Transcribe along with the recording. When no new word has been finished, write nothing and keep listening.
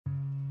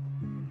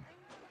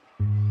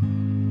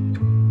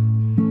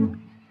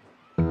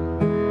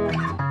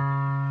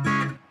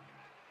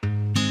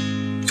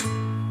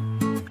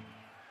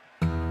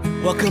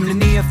Welcome to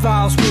Near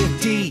Falls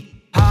with D.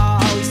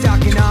 He's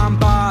talking on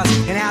bars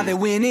and how they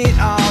win it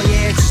all.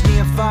 Yeah, it's just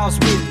Near Falls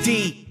with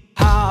D.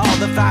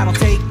 The final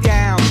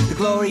takedown, the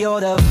glory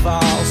or the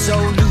fall. So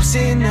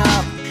loosen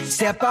up,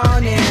 step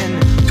on in,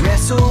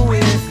 wrestle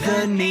with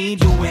the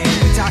need to win.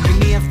 We're talking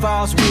Near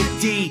Falls with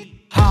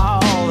D.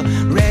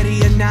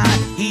 Ready or not,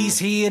 he's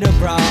here to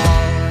brawl.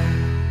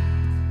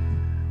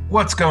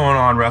 What's going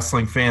on,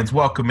 wrestling fans?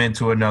 Welcome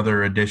into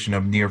another edition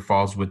of Near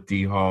Falls with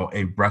D. Hall,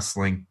 a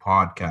wrestling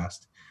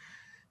podcast.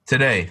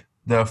 Today,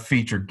 the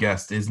featured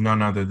guest is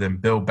none other than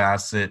Bill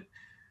Bassett,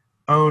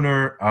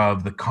 owner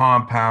of the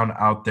Compound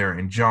out there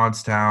in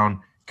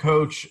Johnstown,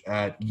 coach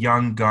at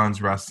Young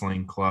Guns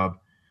Wrestling Club.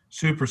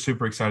 Super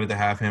excited to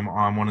have him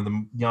on, one of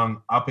the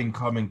young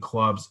up-and-coming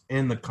clubs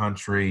in the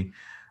country.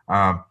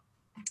 We're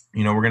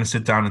going to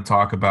sit down and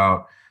talk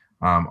about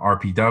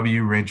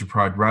RPW, Ranger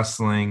Pride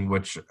Wrestling,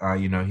 which,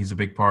 he's a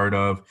big part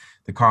of,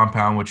 the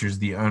Compound, which is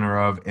the owner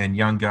of, and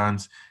Young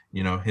Guns.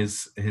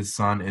 His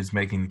son is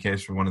making the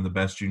case for one of the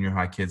best junior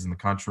high kids in the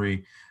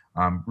country.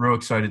 Real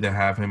excited to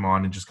have him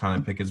on and just kind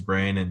of pick his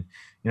brain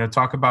and,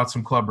 talk about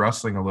some club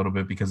wrestling a little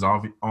bit, because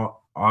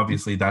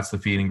obviously that's the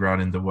feeding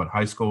ground into what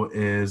high school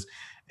is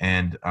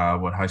and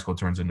what high school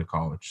turns into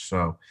college.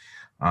 So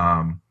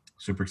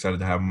super excited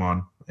to have him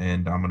on,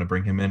 and I'm going to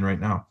bring him in right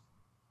now.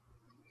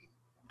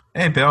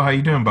 Hey, Bill, how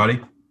you doing,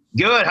 buddy?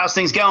 Good. How's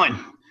things going?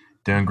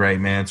 Doing great,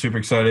 man. Super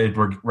excited.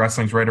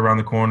 Wrestling's right around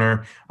the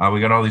corner.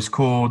 We got all these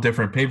cool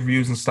different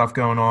pay-per-views and stuff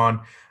going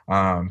on.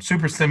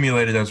 Super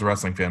stimulated as a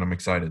wrestling fan. I'm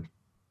excited.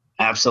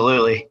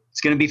 Absolutely. It's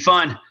going to be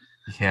fun.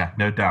 Yeah,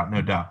 no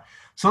doubt.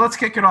 So let's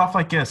kick it off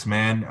like this,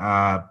 man.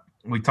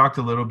 We talked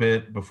a little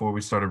bit before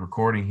we started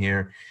recording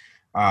here.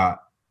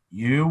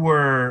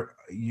 You're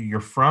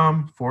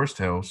from Forest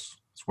Hills.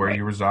 It's where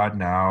you reside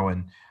now.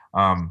 And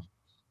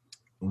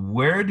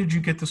where did you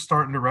get to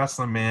start into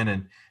wrestling, man?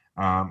 And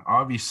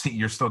obviously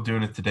you're still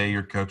doing it today.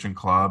 You're coaching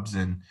clubs.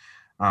 And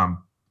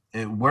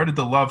where did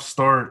the love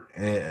start?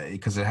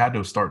 Because it had to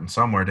have started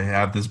somewhere to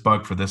have this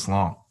bug for this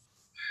long.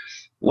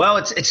 Well,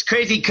 it's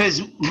crazy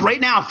because right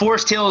now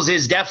Forest Hills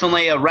is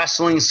definitely a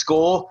wrestling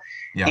school.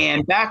 Yeah.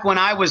 And back when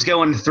I was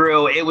going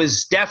through, it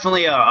was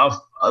definitely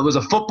it was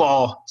a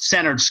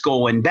football-centered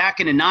school. And back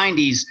in the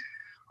 90s,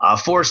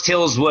 Forest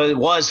Hills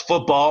was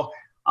football.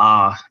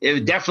 It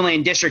was definitely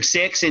in District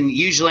 6 and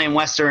usually in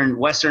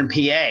Western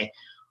PA.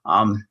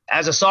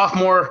 As a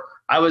sophomore,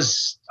 I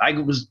was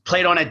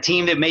played on a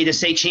team that made the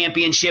state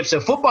championship.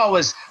 So football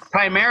was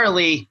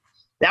primarily,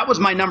 that was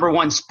my number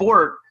one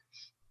sport.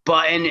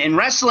 But and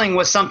wrestling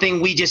was something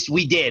we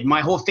did.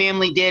 My whole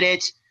family did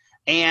it.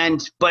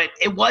 But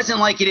it wasn't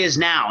like it is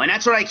now. And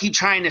that's what I keep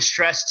trying to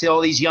stress to all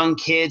these young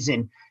kids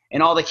and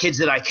all the kids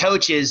that I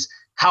coach is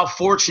how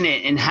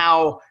fortunate and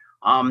how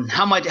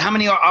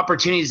many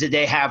opportunities that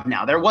they have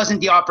now. There wasn't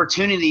the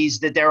opportunities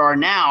that there are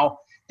now.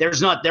 There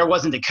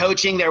wasn't the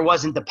coaching, there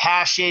wasn't the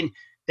passion,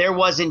 there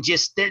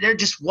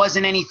just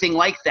wasn't anything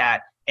like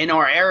that in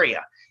our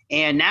area.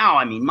 And now,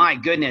 I mean, my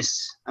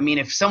goodness,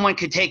 if someone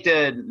could take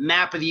the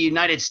map of the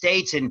United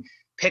States and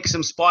pick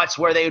some spots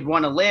where they would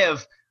want to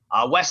live,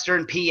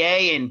 Western PA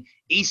and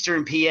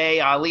Eastern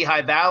PA,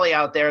 Lehigh Valley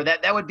out there,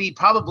 that would be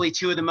probably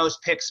two of the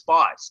most picked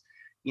spots.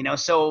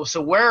 So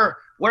where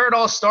it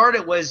all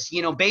started was,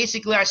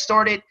 basically I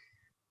started,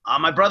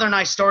 my brother and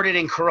I started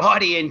in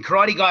karate, and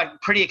karate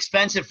got pretty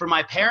expensive for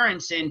my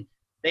parents, and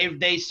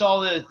they saw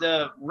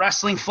the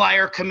wrestling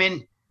flyer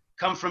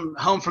come from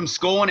home from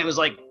school, and it was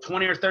like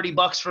 $20 or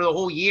 $30 for the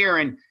whole year,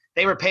 and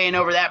they were paying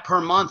over that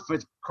per month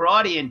with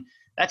karate, and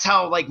that's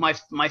how like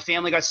my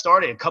family got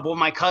started. A couple of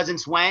my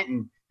cousins went,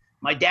 and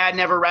my dad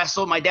never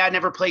wrestled. My dad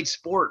never played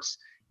sports.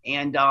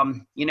 And,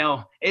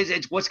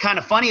 what's kind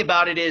of funny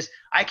about it is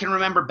I can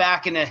remember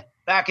back in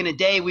the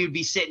day, we would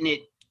be sitting at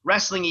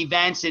wrestling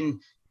events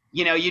and,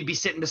 you'd be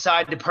sitting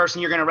beside the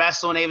person you're going to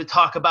wrestle and they would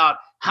talk about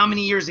how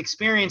many years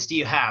experience do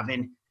you have?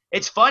 And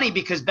it's funny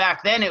because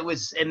back then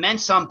it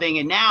meant something.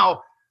 And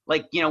now,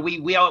 like,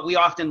 we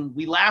often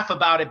laugh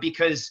about it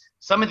because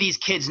some of these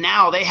kids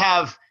now, they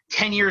have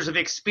 10 years of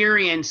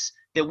experience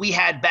that we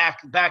had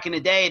back in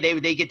the day.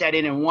 They get that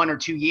in 1 or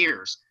 2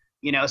 years,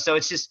 so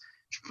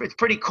it's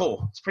pretty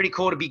cool. It's pretty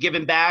cool to be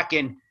giving back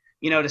and,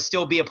 to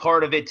still be a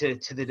part of it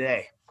to the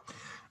day.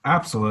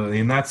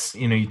 Absolutely. And that's,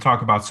 you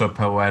talk about so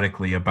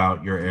poetically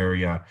about your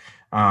area.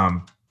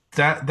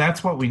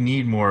 That's what we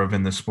need more of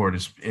in the sport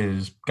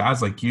is guys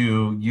like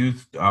you,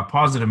 youth,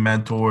 positive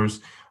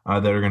mentors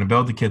that are going to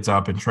build the kids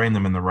up and train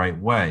them in the right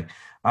way.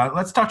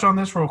 Let's touch on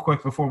this real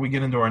quick before we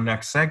get into our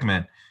next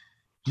segment.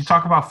 You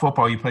talk about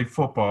football. You played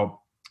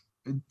football.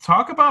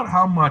 Talk about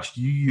how much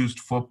you used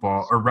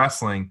football or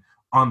wrestling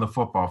on the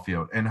football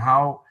field and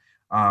how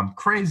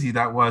crazy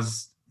that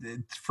was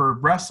for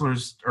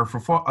wrestlers or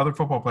for other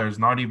football players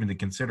not even to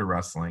consider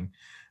wrestling,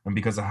 and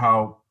because of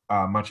how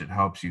much it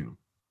helps you.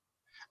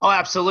 Oh,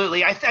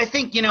 absolutely. I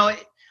think,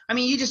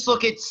 you just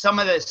look at some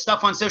of the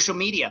stuff on social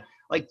media,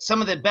 like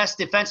some of the best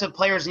defensive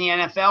players in the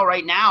NFL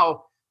right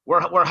now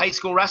were high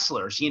school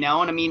wrestlers,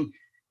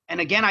 and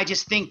again, I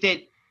just think that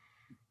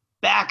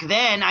back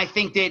then, I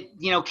think that,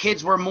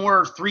 kids were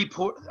more three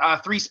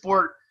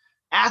sport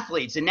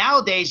athletes. And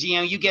nowadays,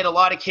 you get a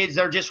lot of kids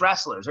that are just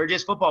wrestlers or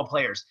just football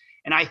players.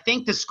 And I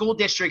think the school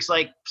districts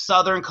like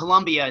Southern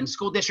Columbia and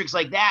school districts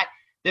like that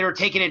are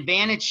taking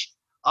advantage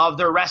of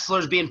their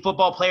wrestlers being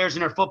football players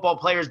and their football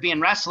players being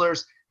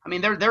wrestlers. I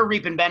mean, they're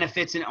reaping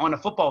benefits on a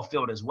football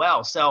field as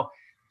well. So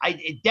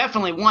it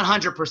definitely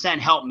 100%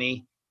 helped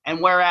me. And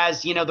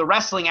whereas, the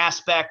wrestling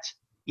aspect,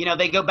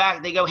 they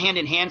go hand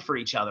in hand for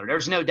each other.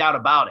 There's no doubt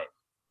about it.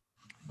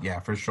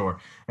 Yeah, for sure.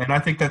 And I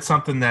think that's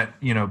something that,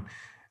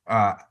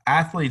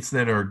 athletes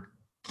that are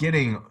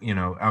getting,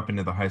 up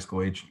into the high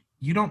school age,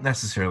 you don't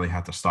necessarily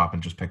have to stop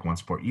and just pick one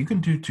sport. You can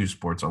do two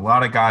sports. A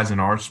lot of guys in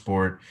our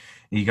sport,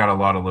 you got a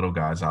lot of little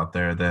guys out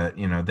there that,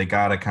 they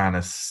got to kind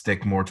of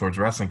stick more towards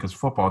wrestling because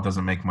football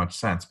doesn't make much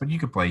sense. But you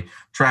could play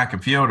track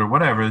and field or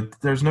whatever.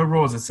 There's no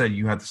rules that say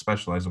you have to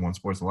specialize in one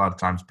sport. A lot of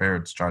times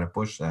parents try to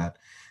push that.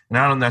 And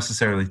I don't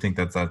necessarily think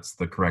that that's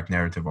the correct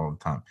narrative all the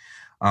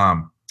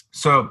time.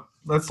 So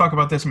let's talk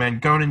about this, man.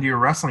 Going into your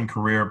wrestling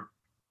career,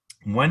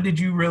 when did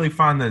you really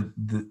find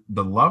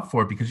the love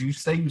for it? Because you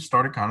say you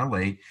started kind of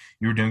late.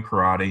 You were doing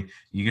karate.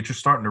 You get your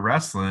start into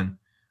wrestling.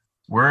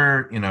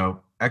 Where,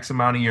 X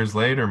amount of years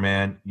later,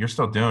 man, you're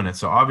still doing it.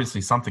 So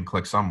obviously something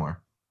clicked somewhere.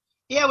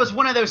 Yeah, it was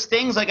one of those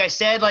things, like I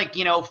said,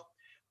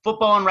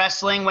 football and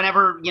wrestling,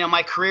 whenever,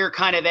 my career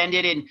kind of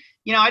ended and,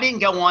 I didn't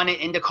go on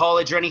into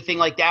college or anything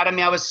like that. I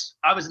mean, I was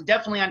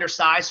definitely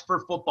undersized for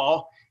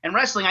football and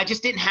wrestling. I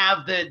just didn't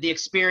have the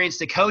experience,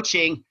 the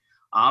coaching.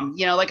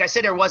 Like I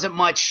said, there wasn't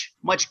much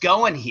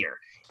going here.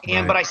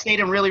 Right. But I stayed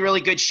in really, really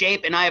good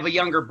shape. And I have a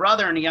younger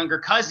brother and a younger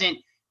cousin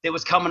that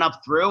was coming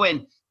up through,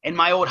 and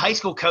my old high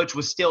school coach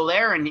was still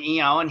there. And,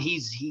 and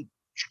he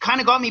kind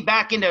of got me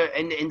back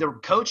into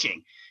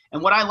coaching.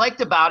 And what I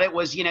liked about it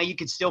was, you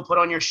could still put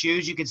on your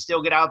shoes. You could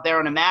still get out there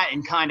on a mat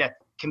and kind of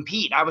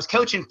compete. I was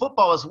coaching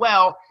football as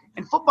well.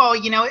 And football,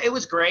 it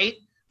was great,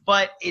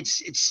 but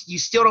it's you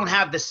still don't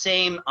have the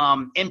same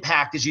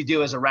impact as you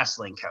do as a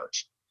wrestling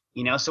coach.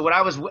 So what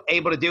I was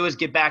able to do is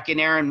get back in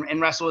there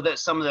and wrestle with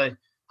some of the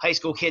high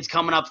school kids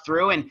coming up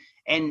through.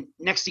 And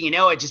next thing you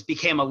know, it just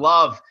became a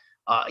love.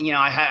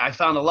 I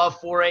found a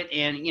love for it.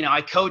 And,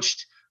 I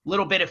coached a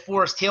little bit at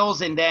Forest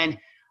Hills, and then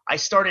I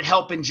started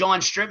helping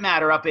John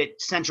Stripmatter up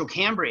at Central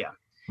Cambria.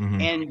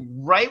 Mm-hmm. And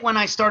right when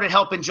I started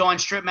helping John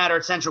Stripmatter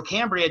at Central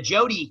Cambria,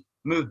 Jody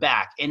moved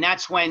back. And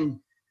that's when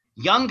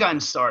Young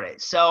Guns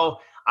started. So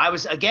I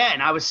was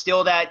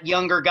still that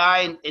younger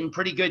guy in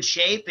pretty good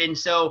shape. And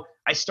so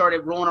I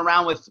started rolling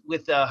around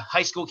with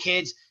high school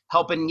kids,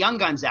 helping Young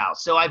Guns out.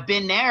 So I've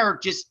been there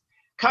just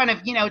kind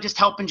of, just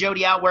helping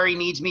Jody out where he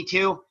needs me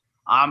to.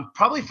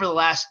 Probably for the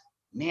last,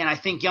 I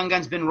think Young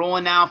Guns been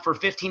rolling now for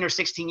 15 or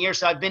 16 years.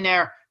 So I've been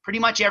there pretty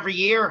much every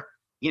year,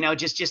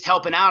 just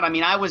helping out. I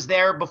mean, I was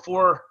there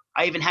before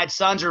I even had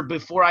sons or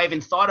before I even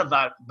thought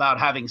about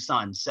having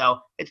sons. So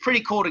it's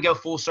pretty cool to go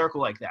full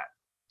circle like that.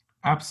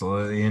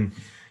 Absolutely. And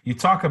you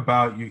talk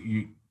about,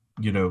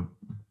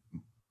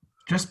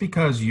 just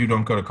because you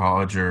don't go to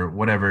college or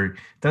whatever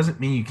doesn't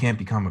mean you can't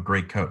become a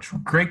great coach.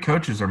 Great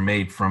coaches are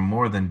made from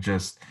more than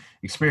just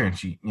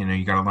experience. You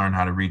got to learn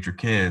how to read your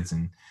kids,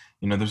 and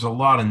there's a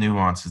lot of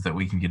nuances that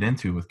we can get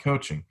into with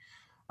coaching.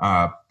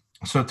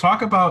 So let's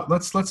talk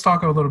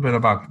a little bit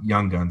about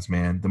Young Guns,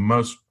 man. The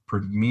most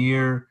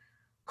premier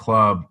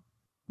club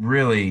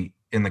really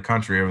in the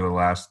country over the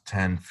last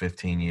 10,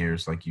 15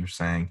 years, like you're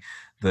saying.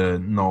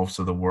 The Nolfs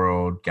of the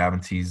world, Gavin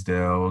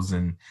Teasdales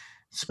and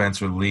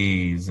Spencer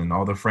Lees and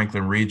all the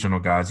Franklin regional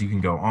guys. You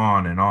can go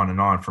on and on and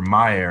on from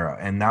my era.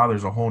 And now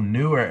there's a whole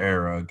newer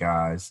era of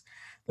guys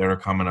that are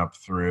coming up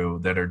through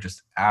that are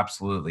just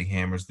absolutely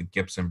hammers. The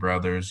Gibson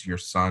brothers, your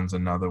son's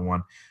another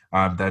one.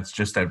 That's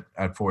just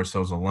at Forest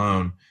Hills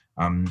alone.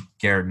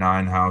 Garrett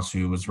Ninehouse,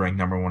 who was ranked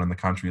number 1 in the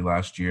country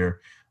last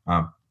year.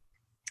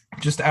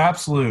 Just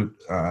absolute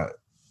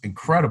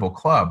incredible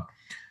club.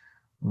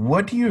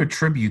 What do you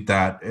attribute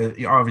that?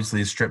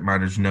 Obviously, strip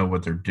miners know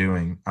what they're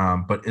doing,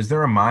 but is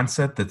there a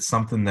mindset that's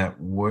something that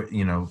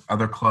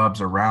other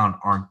clubs around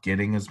aren't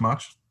getting as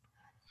much?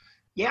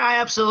 Yeah,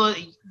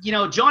 absolutely.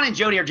 John and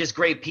Jody are just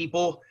great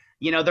people.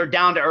 They're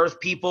down to earth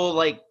people.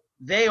 Like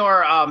they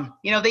are.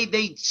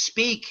 They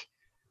speak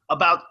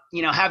about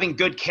having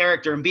good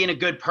character and being a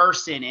good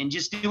person and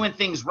just doing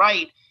things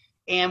right.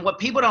 And what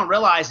people don't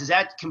realize is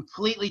that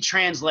completely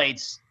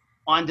translates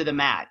onto the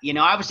mat.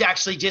 I was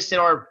actually just at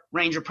our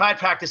Ranger Pride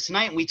practice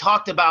tonight, and we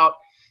talked about,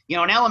 in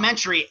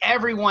elementary,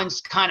 everyone's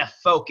kind of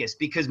focused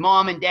because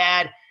mom and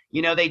dad,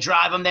 they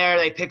drive them there,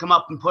 they pick them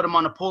up and put them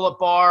on a pull-up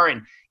bar,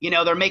 and,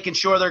 they're making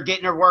sure they're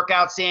getting their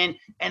workouts in.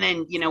 And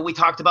then, we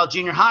talked about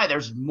junior high,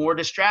 there's more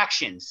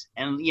distractions,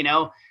 and,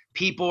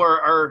 people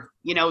are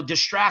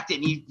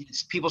distracted, and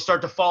people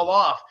start to fall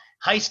off.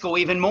 High school,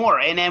 even more.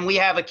 And then I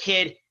have a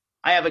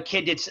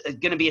kid that's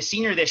going to be a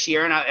senior this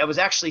year, and I was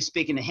actually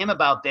speaking to him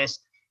about this.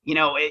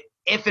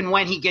 If and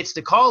when he gets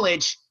to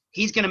college,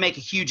 he's going to make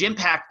a huge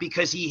impact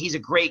because he's a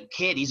great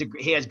kid.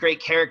 He has great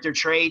character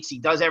traits. He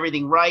does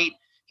everything right.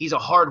 He's a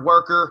hard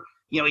worker.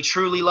 He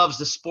truly loves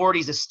the sport.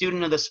 He's a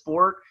student of the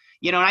sport.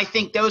 and I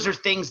think those are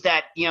things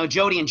that,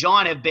 Jody and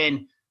John have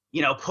been,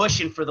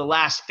 pushing for the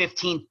last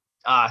 15,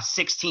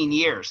 16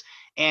 years.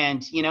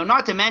 And,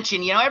 not to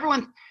mention,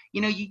 everyone,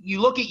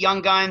 you look at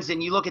young guns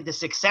and you look at the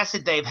success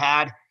that they've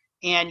had,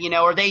 and,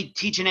 are they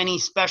teaching any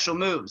special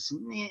moves?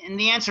 And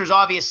the answer is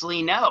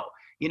obviously no.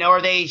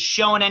 Are they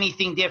showing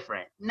anything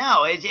different?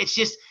 No,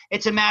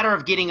 it's a matter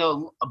of getting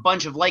a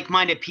bunch of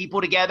like-minded people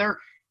together,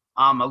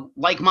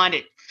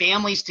 like-minded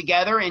families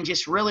together, and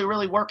just really,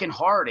 really working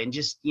hard, and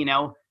just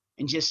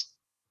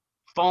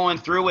following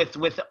through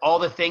with all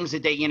the things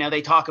that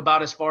they talk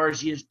about as far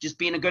as just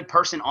being a good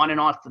person on and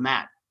off the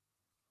mat.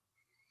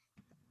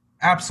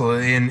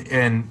 Absolutely,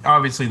 and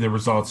obviously the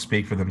results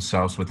speak for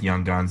themselves with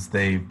young guns.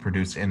 They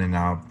produce in and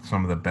out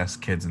some of the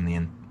best kids in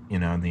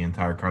the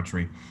entire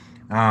country.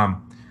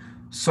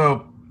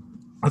 So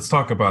let's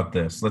talk about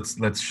this.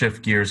 Let's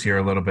shift gears here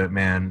a little bit,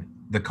 man.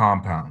 The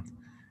compound.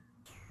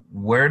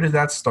 Where did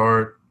that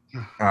start?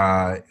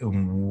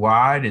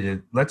 Why did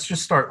it? Let's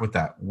just start with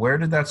that. Where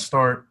did that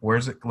start?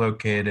 Where's it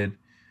located?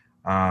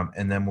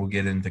 And then we'll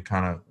get into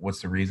kind of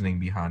what's the reasoning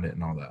behind it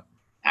and all that.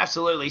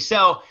 Absolutely.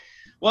 So,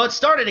 well, it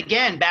started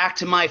again back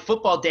to my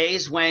football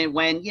days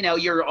when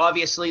you're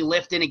obviously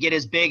lifting to get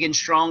as big and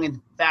strong and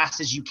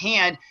fast as you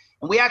can.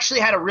 And we actually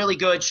had a really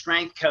good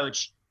strength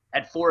coach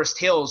at Forest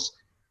Hills.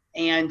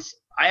 And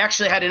I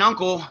actually had an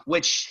uncle,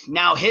 which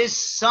now his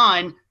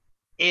son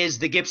is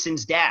the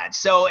Gibson's dad.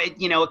 So it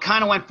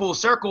kind of went full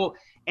circle.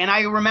 And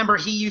I remember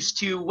he used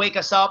to wake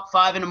us up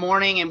 5 a.m,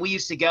 and we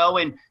used to go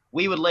and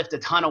we would lift a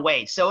ton of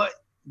weight. So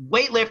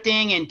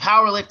weightlifting and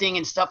powerlifting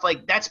and stuff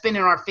like that's been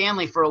in our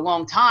family for a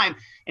long time.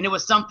 And it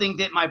was something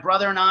that my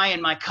brother and I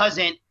and my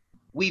cousin,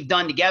 we've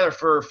done together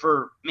for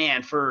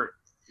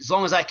as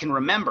long as I can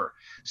remember.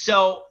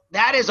 So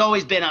that has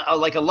always been a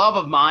love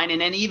of mine. And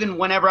then even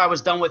whenever I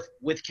was done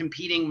with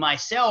competing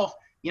myself,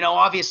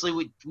 obviously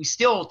we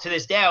still to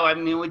this day,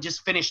 we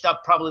just finished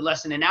up probably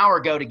less than an hour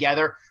ago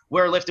together.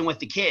 We're lifting with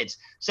the kids.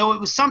 So it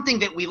was something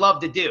that we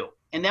loved to do.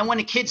 And then when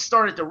the kids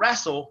started to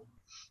wrestle,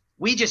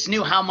 we just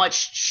knew how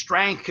much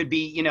strength could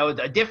be,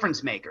 a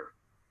difference maker.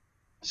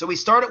 So we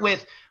started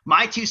with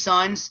my 2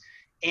 sons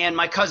and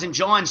my cousin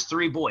John's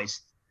 3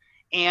 boys.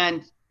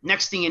 And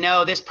next thing you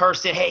know, this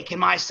person, hey, can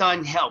my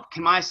son help?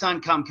 Can my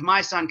son come? Can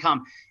my son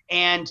come?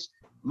 And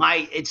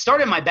it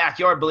started in my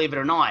backyard, believe it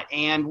or not.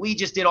 And we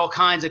just did all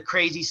kinds of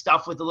crazy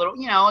stuff with the little,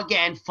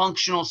 again,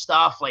 functional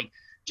stuff like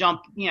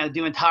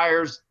doing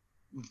tires,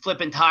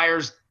 flipping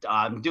tires,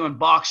 doing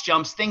box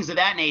jumps, things of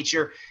that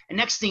nature. And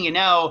next thing you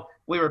know,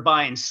 we were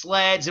buying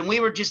sleds and we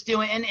were just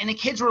doing, and the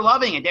kids were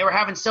loving it. They were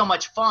having so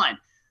much fun.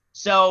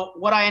 So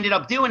what I ended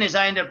up doing is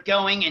I ended up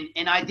going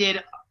and I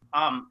did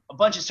a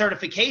bunch of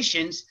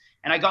certifications,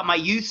 and I got my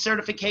youth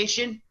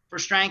certification for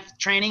strength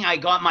training. I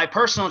got my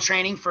personal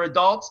training for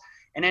adults.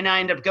 And then I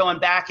ended up going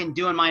back and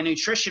doing my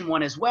nutrition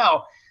one as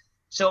well.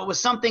 So it was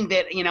something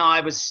that, I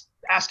was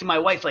asking my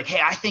wife, like,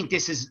 hey, I think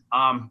this is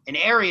an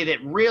area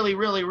that really,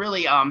 really,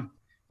 really,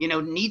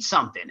 needs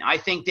something. I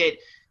think that,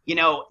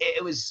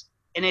 it was,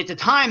 and at the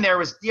time there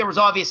was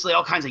obviously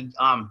all kinds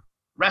of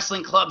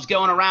wrestling clubs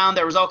going around.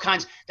 There was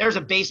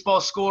a baseball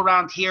school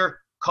around here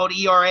called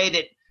ERA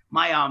that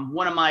my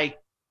one of my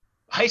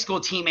high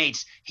school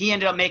teammates, he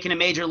ended up making a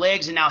major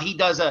leagues, and now he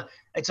does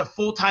it's a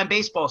full-time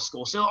baseball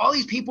school. So all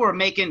these people are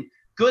making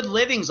good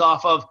livings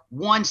off of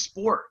one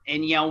sport.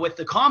 And, with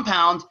the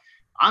compound,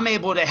 I'm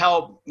able to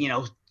help,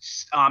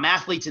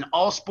 athletes in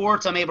all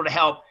sports. I'm able to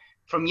help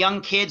from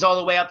young kids all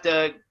the way up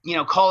to,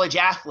 college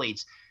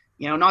athletes,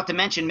 not to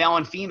mention male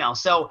and female.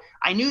 So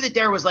I knew that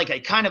there was like a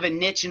kind of a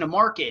niche in the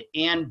market.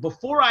 And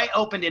before I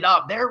opened it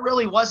up, there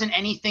really wasn't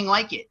anything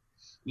like it,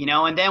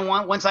 and then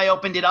once I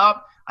opened it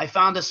up, I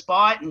found a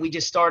spot and we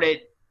just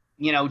started,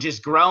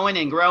 just growing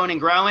and growing and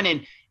growing.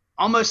 And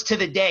almost to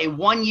the day,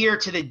 1 year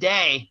to the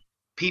day,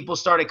 people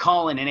started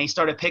calling and they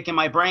started picking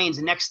my brains.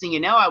 And next thing you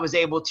know, I was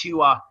able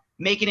to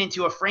make it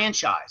into a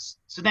franchise.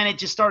 So then it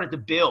just started to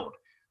build,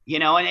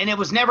 and it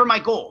was never my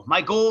goal.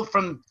 My goal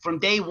from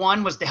day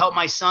one was to help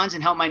my sons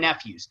and help my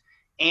nephews.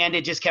 And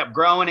it just kept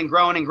growing and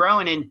growing and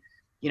growing. And,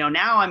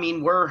 now,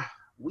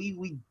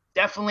 we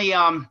definitely,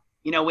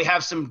 we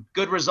have some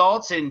good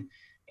results,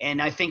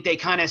 and I think they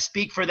kind of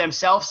speak for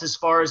themselves as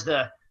far as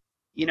the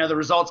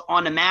results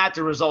on the mat,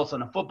 the results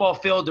on the football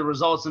field, the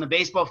results on the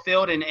baseball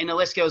field, and the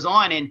list goes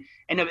on.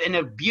 And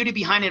the beauty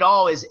behind it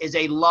all is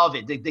they love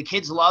it. The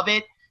kids love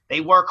it.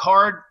 They work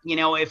hard.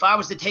 If I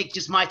was to take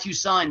just my 2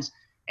 sons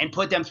and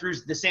put them through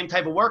the same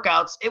type of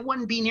workouts, it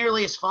wouldn't be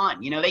nearly as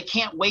fun. They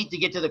can't wait to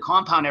get to the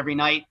compound every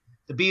night,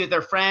 to be with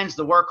their friends,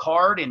 to work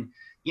hard. And,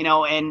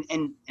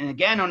 and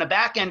again, on the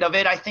back end of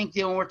it, I think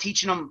we're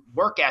teaching them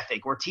work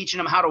ethic. We're teaching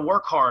them how to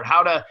work hard,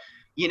 how to,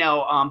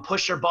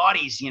 push their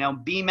bodies,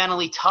 be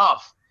mentally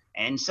tough.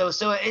 And so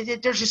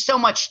there's just so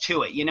much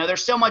to it.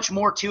 There's so much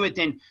more to it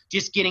than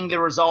just getting the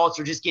results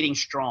or just getting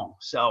strong.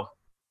 So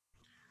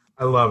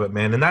I love it,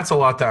 man. And that's a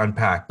lot to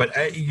unpack,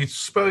 but you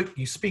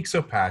speak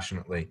so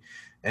passionately,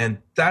 and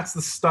that's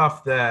the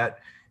stuff that,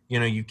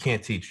 you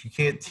can't teach. You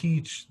can't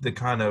teach the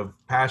kind of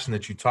passion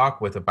that you talk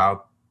with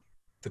about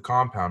the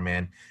compound,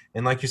 man,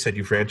 and like you said,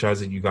 you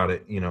franchise it, you got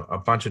it, a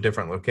bunch of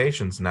different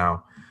locations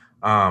now.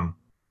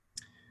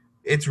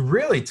 It's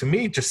really, to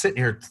me, just sitting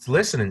here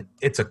listening,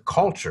 it's a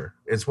culture.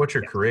 It's what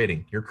you're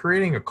creating. You're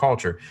creating a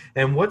culture.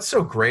 And what's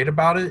so great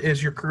about it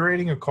is you're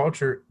creating a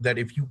culture that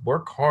if you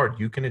work hard,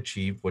 you can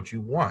achieve what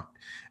you want.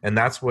 And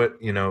that's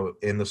what,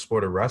 in the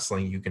sport of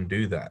wrestling, you can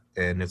do that.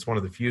 And it's one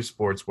of the few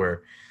sports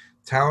where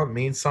talent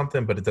means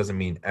something, but it doesn't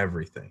mean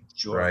everything.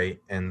 Sure.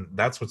 Right? And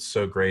that's what's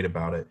so great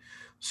about it.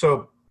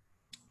 So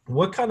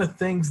what kind of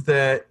things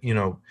that,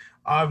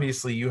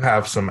 obviously you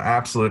have some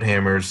absolute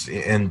hammers,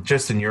 and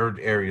just in your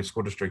area,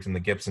 school district, and the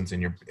Gibsons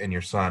and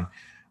your son,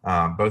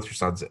 both your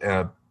sons.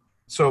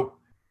 So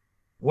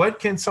what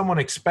can someone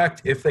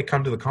expect if they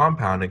come to the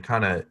compound and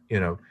kind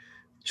of,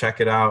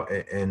 check it out?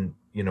 And,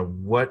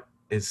 what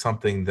is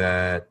something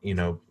that,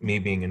 me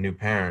being a new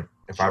parent,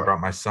 if Sure. I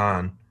brought my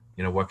son,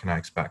 what can I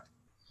expect?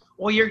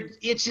 Well,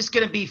 it's just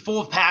going to be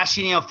full of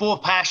passion, full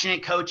of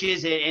passionate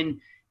coaches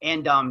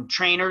and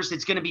trainers.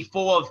 It's going to be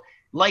full of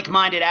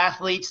like-minded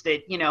athletes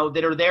that,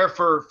 that are there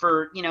for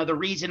the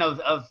reason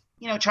of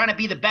trying to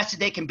be the best that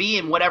they can be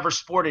in whatever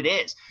sport it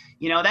is.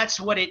 That's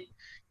what it,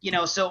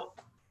 so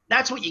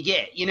that's what you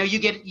get.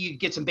 You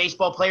get some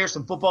baseball players,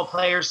 some football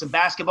players, some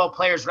basketball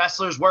players,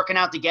 wrestlers working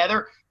out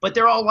together, but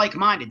they're all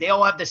like-minded. They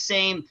all have the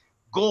same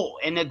goal,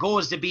 and the goal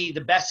is to be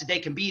the best that they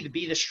can be, to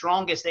be the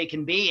strongest they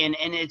can be. And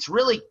it's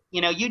really,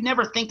 you'd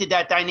never think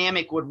that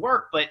dynamic would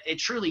work, but it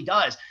truly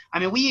does. I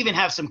mean, we even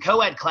have some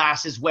co-ed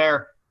classes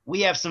where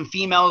we have some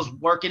females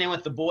working in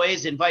with the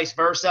boys and vice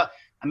versa.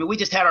 I mean, we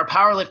just had our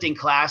powerlifting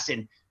class,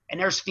 and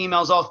there's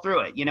females all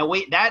through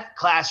it. That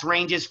class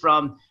ranges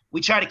from,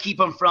 we try to keep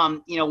them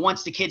from,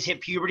 once the kids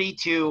hit puberty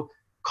to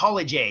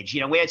college age.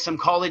 We had some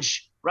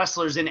college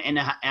wrestlers at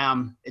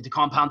the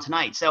compound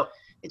tonight. So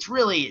it's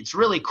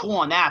really cool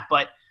on that.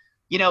 But,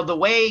 the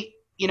way,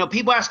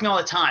 people ask me all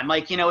the time,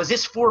 like, is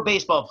this for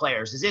baseball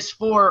players? Is this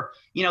for,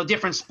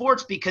 different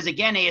sports? Because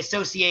again, they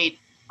associate,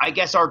 I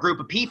guess, our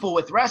group of people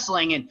with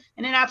wrestling, and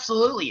it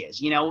absolutely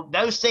is.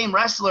 Those same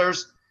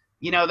wrestlers,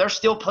 they're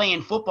still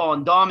playing football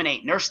and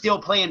dominating. They're still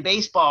playing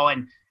baseball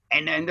and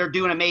they're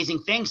doing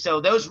amazing things.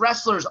 So those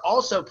wrestlers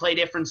also play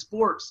different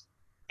sports.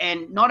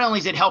 And not only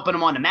is it helping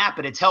them on the map,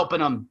 but it's helping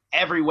them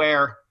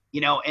everywhere,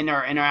 in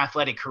their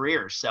athletic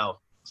careers. So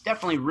it's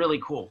definitely really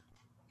cool.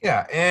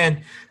 Yeah.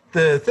 And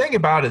the thing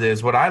about it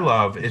is, what I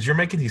love is you're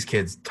making these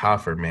kids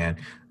tougher, man.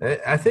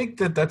 I think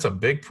that's a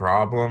big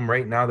problem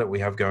right now that we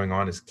have going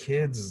on is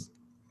kids.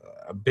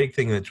 A big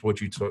thing that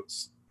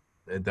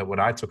what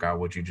I took out,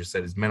 what you just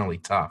said, is mentally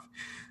tough.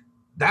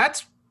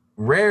 That's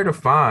rare to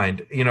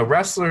find.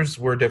 Wrestlers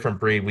were a different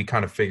breed. We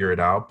kind of figure it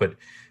out. But,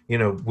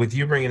 with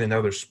you bringing in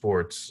other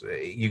sports,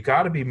 you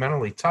got to be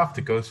mentally tough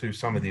to go through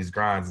some of these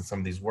grinds and some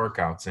of these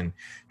workouts. And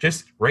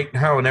just right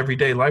now in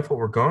everyday life, what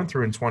we're going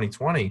through in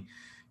 2020,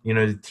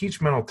 to teach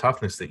mental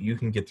toughness that you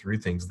can get through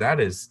things, that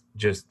is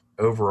just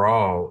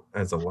overall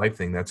as a life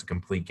thing, that's a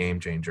complete game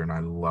changer. And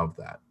I love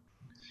that.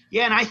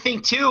 Yeah. And I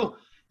think too,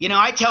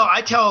 I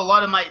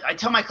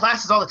tell my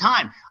classes all the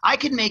time, I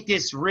could make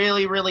this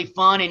really, really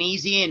fun and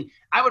easy, and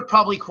I would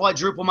probably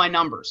quadruple my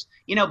numbers,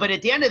 but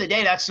at the end of the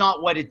day, that's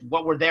not what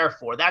we're there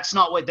for. That's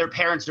not what their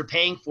parents are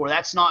paying for.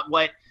 That's not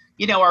what,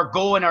 our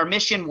goal and our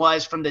mission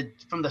was from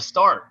the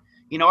start.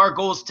 Our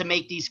goal is to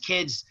make these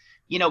kids,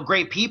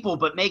 great people,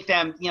 but make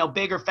them,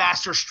 bigger,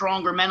 faster,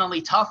 stronger,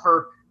 mentally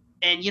tougher.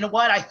 And you know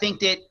what? I think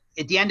that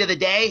at the end of the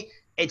day,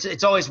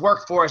 it's always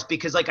worked for us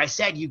because, like I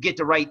said, you get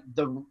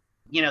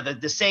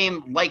the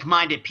same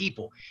like-minded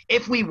people.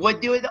 If we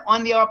would do it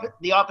on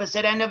the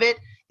opposite end of it,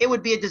 it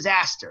would be a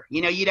disaster.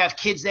 You'd have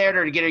kids there that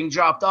are getting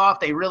dropped off.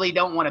 They really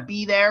don't want to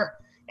be there.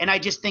 And I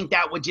just think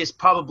that would just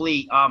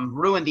probably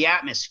ruin the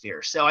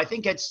atmosphere. So I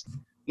think it's,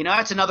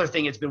 that's another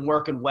thing that's been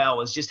working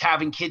well, is just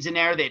having kids in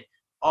there that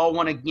all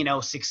want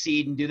to,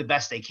 succeed and do the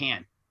best they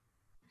can.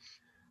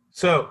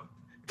 So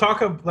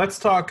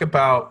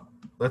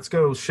let's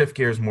go shift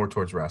gears more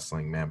towards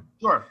wrestling, man.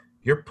 Sure.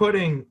 You're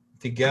putting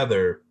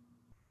together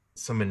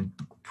some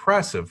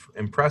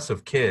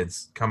impressive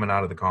kids coming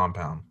out of the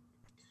compound.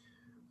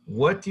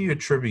 What do you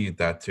attribute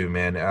that to,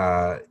 man?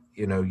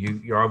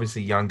 You're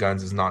obviously Young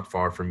Guns is not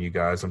far from you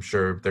guys. I'm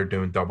sure they're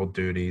doing double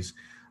duties.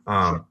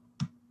 Sure.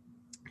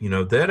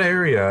 That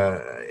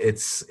area,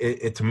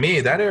 to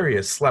me, that area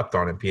is slept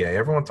on in PA.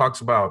 Everyone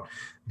talks about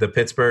the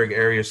Pittsburgh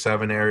Area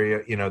 7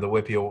 area, the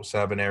Whitfield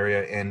 7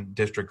 area, and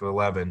District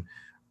 11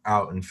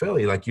 out in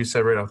Philly, like you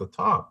said right off the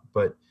top.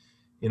 But,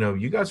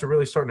 you guys are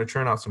really starting to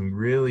churn out some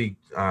really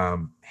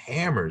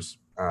hammers.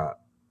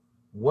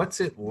 What's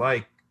it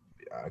like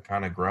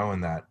kind of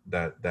growing that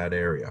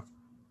area?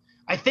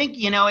 I think,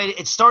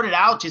 it started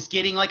out just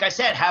getting, like I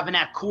said, having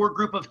that core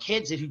group of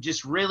kids who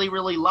just really,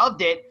 really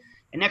loved it.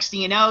 And next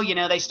thing you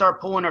know, they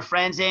start pulling their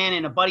friends in,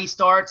 and a buddy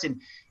starts,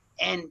 and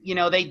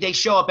they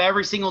show up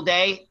every single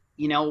day,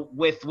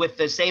 with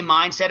the same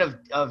mindset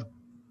of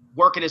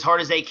working as hard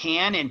as they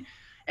can.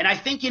 And I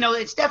think,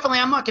 it's definitely,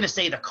 I'm not going to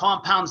say the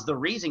compound's the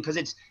reason, because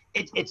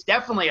it's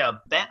definitely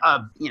a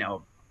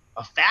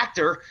a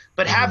factor,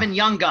 but having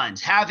young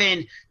guns,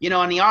 having,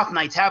 on the off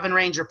nights, having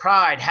Ranger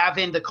Pride,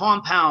 having the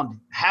compound,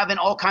 having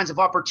all kinds of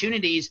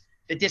opportunities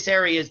that this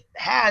area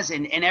has,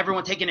 and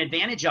everyone taking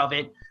advantage of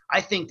it.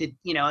 I think that,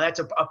 that's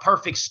a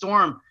perfect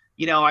storm.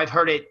 I've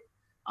heard it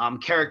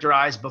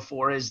characterized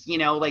before as,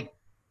 like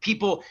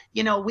people,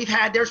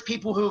 there's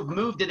people who've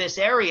moved to this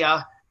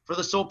area for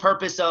the sole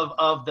purpose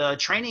of the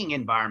training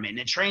environment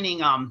and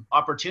training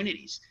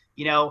opportunities.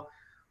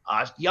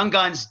 Young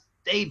guns,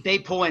 they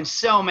pull in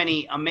so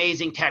many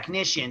amazing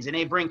technicians, and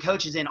they bring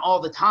coaches in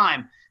all the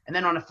time. And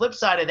then on the flip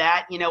side of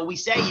that, we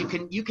say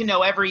you can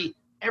know every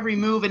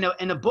move in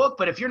a book,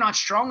 but if you're not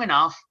strong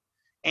enough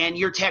and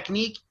your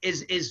technique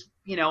is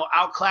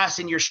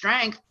outclassing your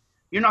strength,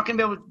 you're not going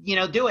to be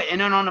able to, do it. And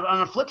then on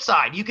the flip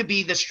side, you could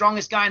be the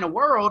strongest guy in the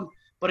world,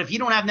 but if you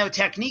don't have no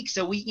technique,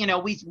 so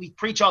we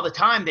preach all the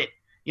time that,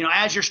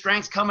 as your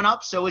strength's coming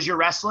up, so is your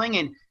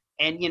wrestling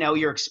and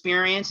your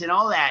experience and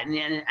all that.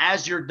 And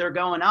as they're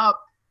going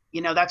up,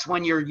 that's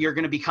when you're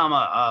going to become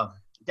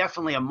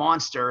definitely a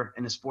monster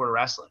in the sport of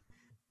wrestling.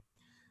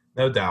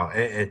 No doubt.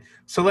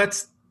 So I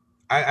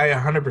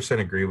 100%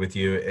 agree with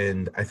you.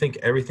 And I think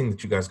everything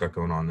that you guys got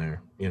going on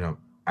there,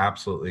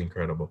 absolutely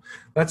incredible.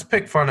 Let's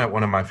pick fun at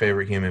one of my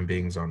favorite human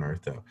beings on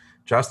earth, though.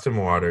 Justin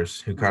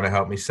Waters, who kind of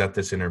helped me set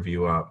this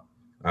interview up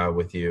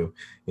with you.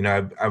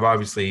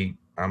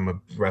 I'm a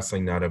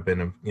wrestling nut. I've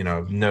been,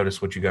 I've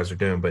noticed what you guys are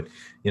doing. But,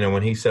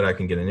 when he said I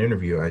can get an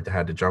interview, I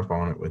had to jump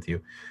on it with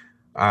you.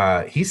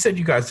 He said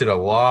you guys did a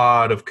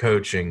lot of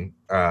coaching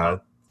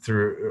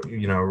through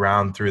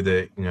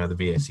the, the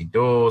VAC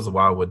duels, the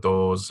Wildwood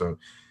duels. So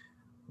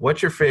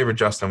what's your favorite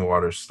Justin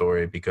Waters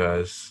story?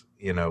 Because,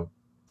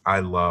 I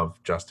love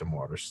Justin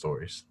Waters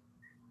stories.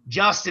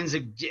 Justin's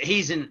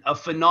he's a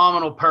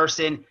phenomenal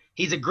person.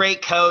 He's a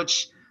great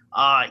coach.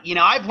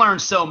 I've learned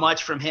so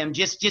much from him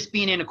just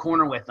being in a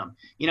corner with him.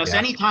 So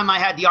anytime I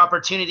had the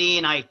opportunity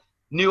and I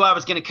knew I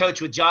was going to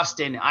coach with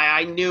Justin,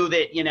 I knew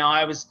that,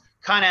 I was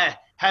kind of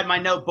had my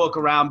notebook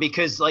around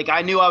because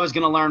I knew I was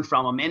going to learn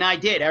from him, and I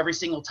did every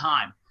single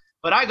time.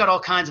 But I got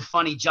all kinds of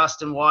funny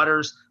Justin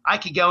Waters. I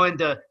could go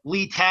into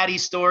Lee Taddy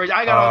stories.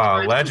 I got all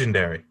kinds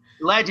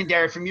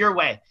legendary from your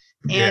way.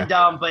 And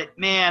but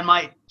man,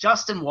 my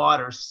Justin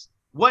Waters,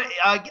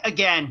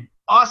 again,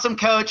 awesome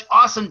coach,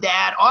 awesome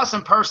dad,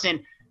 awesome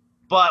person.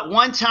 But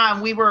one time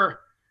we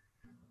were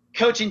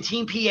coaching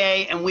Team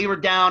PA, and we were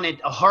down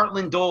at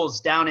Heartland Duels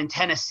down in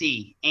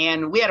Tennessee,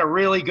 and we had a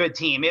really good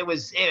team. It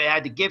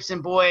had the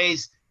Gibson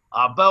boys,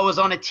 Bo was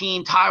on a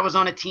team, Ty was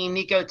on a team,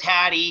 Nico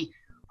Taddy,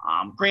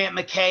 Grant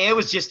McKay.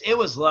 It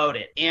was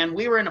loaded, and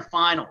we were in the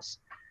finals.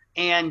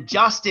 And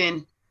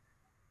Justin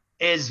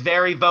is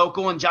very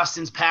vocal, and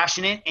Justin's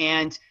passionate,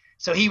 and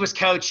so he was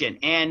coaching,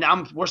 and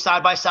we're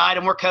side by side,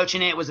 and we're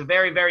coaching it. It was a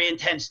very, very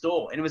intense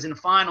duel, and it was in the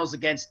finals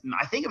against,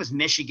 I think it was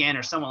Michigan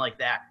or someone like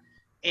that.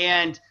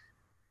 And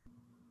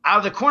out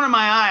of the corner of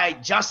my eye,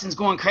 Justin's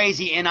going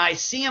crazy, and I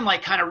see him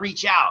kind of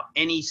reach out,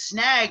 and he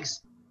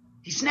snags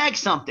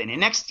something, and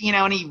next,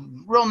 and he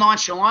real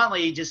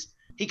nonchalantly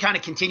he kind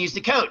of continues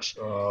to coach.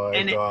 Oh,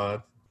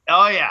 God.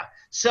 Oh yeah.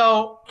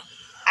 So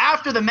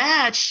after the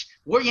match,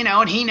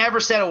 and he never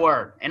said a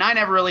word, and I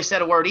never really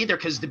said a word either,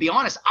 because to be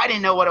honest, I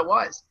didn't know what it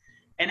was.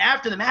 And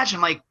after the match,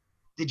 I'm like,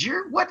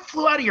 what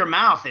flew out of your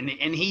mouth? And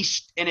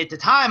at the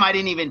time I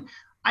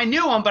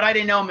knew him, but I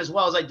didn't know him as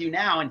well as I do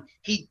now. And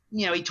he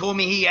told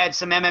me he had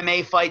some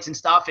MMA fights and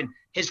stuff, and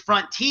his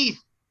front teeth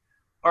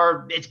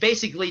it's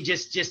basically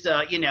just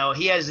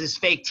he has his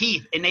fake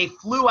teeth, and they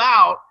flew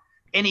out,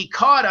 and he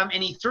caught them,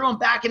 and he threw them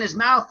back in his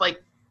mouth,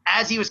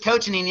 as he was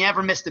coaching, and he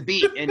never missed a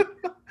beat. And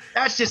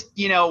that's just,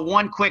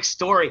 one quick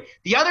story.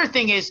 The other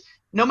thing is,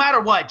 no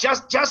matter what,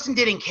 Justin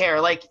didn't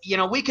care.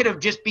 We could have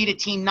just beat a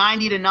team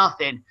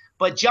 90-0,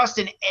 but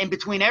Justin, in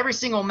between every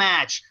single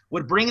match,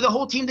 would bring the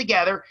whole team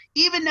together,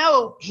 even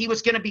though he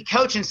was going to be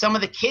coaching some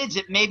of the kids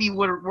that maybe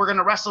were going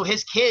to wrestle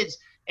his kids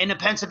in the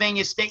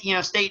Pennsylvania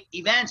state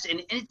events,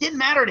 and it didn't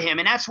matter to him.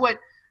 And that's what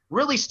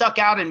really stuck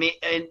out in me,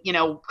 and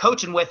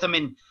coaching with him,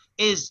 and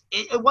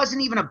it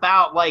wasn't even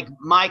about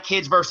my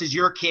kids versus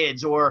your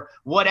kids or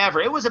whatever.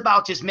 It was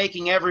about just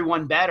making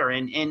everyone better.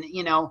 And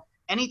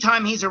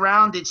anytime he's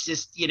around, it's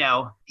just,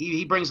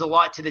 he brings a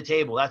lot to the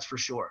table. That's for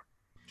sure.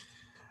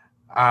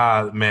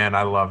 Man,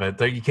 I love it.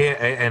 You can't,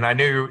 and I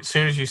knew as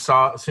soon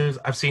as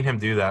I've seen him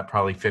do that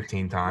probably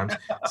 15 times.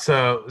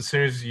 So as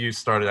soon as you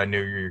started, I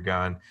knew you were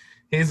going.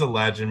 He's a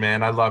legend,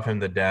 man. I love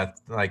him to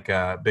death.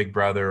 Big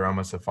brother,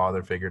 almost a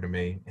father figure to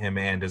me, him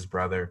and his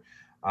brother.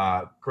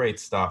 Great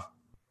stuff.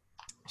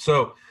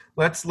 So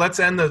let's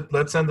end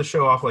the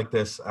show off like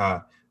this.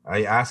 I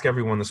ask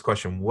everyone this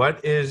question: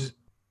 what is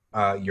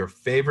your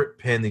favorite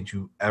pin that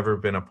you've ever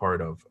been a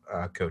part of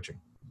coaching?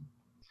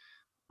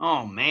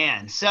 Oh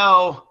man,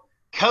 so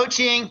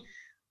coaching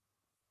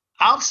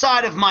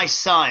outside of my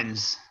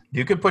sons.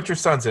 You can put your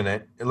sons in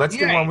it. Let's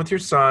do one with your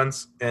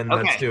sons, and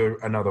let's do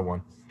another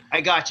one. I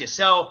got you.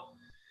 So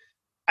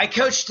I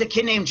coached a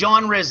kid named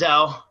John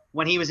Rizzo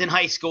when he was in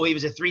high school. He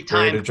was a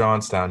 3-time. Great at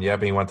Johnstown. Yep,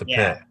 and he went to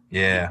Pitt.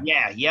 Yeah.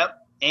 Yeah, yep.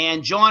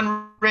 And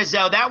John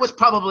Rizzo, that was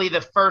probably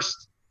the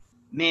first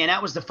man,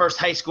 that was the first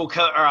high school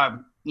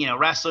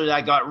wrestler that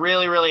I got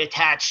really, really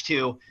attached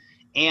to.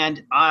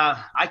 And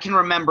I can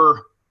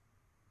remember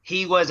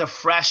he was a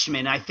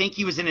freshman. I think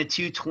he was in a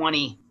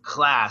 220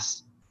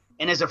 class.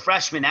 And as a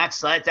freshman,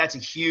 that's a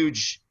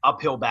huge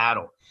uphill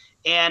battle.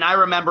 And I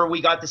remember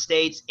we got the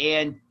States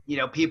and,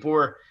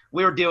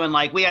 we were doing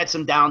we had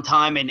some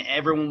downtime and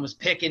everyone was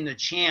picking the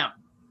champ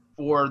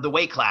for the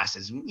weight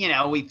classes.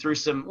 We threw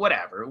some,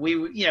 whatever. We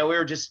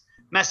were just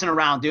messing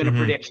around doing the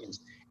predictions.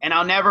 And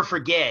I'll never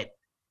forget,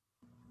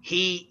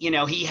 he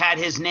had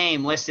his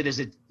name listed as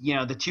the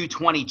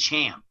 220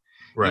 champ.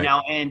 Right.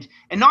 And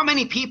not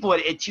many people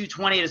at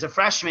 220 as a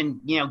freshman,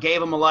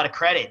 gave him a lot of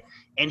credit.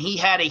 And he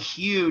had a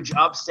huge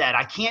upset.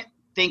 I can't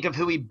think of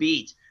who he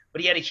beat,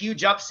 but he had a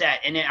huge upset.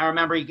 And I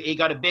remember he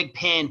got a big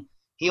pin.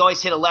 He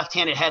always hit a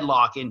left-handed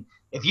headlock. And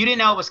if you didn't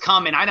know it was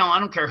coming, I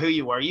don't care who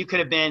you were. You could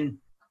have been,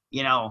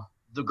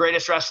 the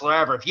greatest wrestler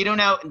ever. If you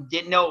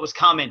didn't know it was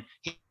coming,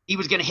 he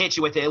was going to hit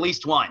you with it at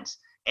least once.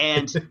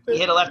 And he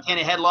hit a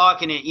left-handed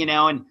headlock, and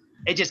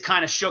it just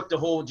kind of shook the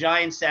whole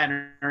Giant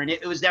Center, and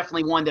it was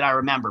definitely one that I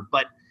remember.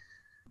 But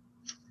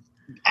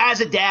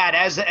as a dad,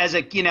 as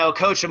a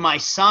coach of my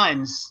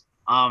sons,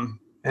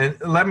 and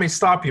let me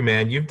stop you,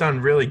 man. You've done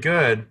really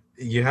good.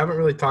 You haven't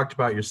really talked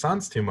about your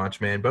sons too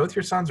much, man. Both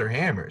your sons are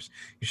hammers.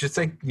 You should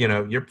say,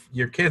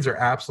 your kids are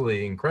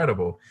absolutely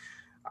incredible.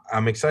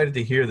 I'm excited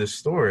to hear this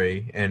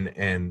story,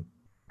 and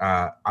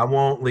I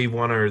won't leave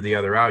one or the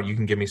other out. You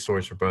can give me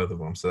stories for both of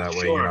them, so that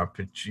way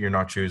you're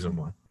not choosing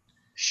one.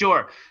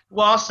 Sure.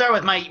 Well, I'll start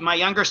with my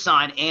younger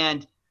son,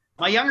 and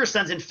my younger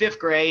son's in 5th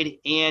grade,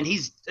 and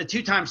he's a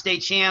 2-time state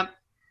champ.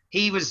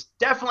 He was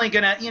definitely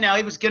gonna,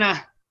 he was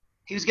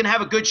gonna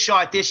have a good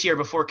shot this year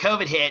before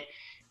COVID hit.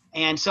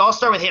 And so I'll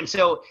start with him.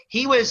 So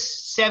he was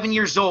 7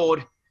 years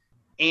old,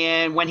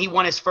 and when he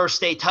won his first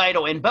state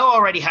title, and Bo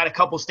already had a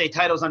couple state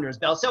titles under his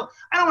belt. So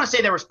I don't want to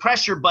say there was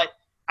pressure, but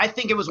I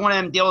think it was one of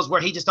them deals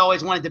where he just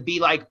always wanted to be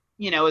like,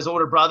 his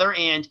older brother.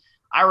 And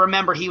I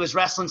remember he was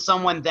wrestling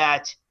someone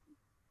that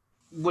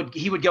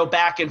he would go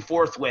back and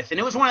forth with. And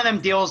it was one of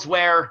them deals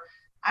where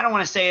I don't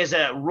want to say as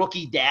a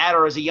rookie dad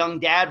or as a young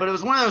dad, but it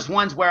was one of those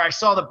ones where I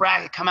saw the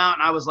bracket come out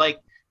and I was like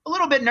a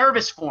little bit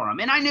nervous for him.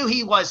 And I knew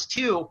he was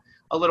too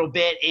a little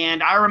bit.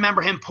 And I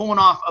remember him pulling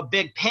off a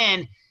big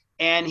pin.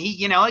 And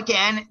he,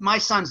 again, my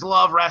sons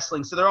love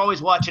wrestling. So they're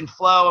always watching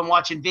Flow and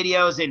watching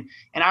videos. And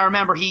I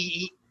remember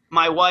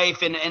my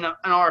wife and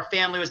our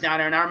family was down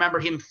there. And I remember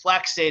him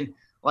flexing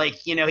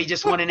he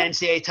just won an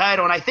NCAA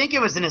title. And I think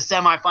it was in a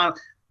semifinal.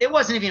 It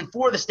wasn't even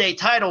for the state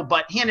title,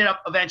 but he ended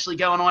up eventually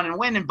going on and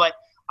winning. But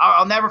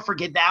I'll never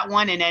forget that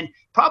one. And then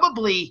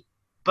probably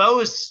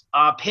Bo's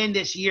pin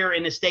this year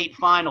in the state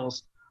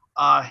finals.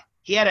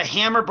 He had a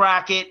hammer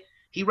bracket.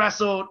 He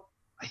wrestled,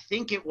 I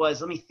think it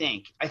was, let me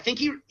think. I think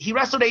he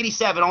wrestled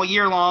 87 all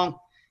year long,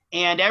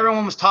 and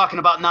everyone was talking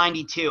about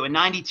 92, and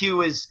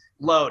 92 is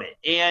loaded.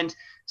 And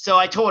so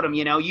I told him,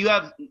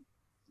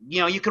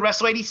 you could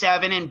wrestle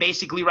 87 and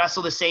basically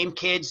wrestle the same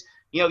kids,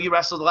 you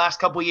wrestled the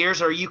last couple of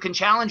years, or you can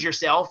challenge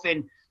yourself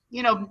and,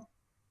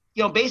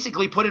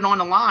 basically put it on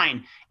the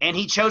line. And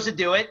he chose to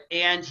do it,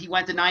 and he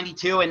went to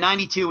 92, and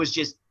 92 was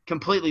just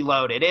completely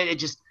loaded.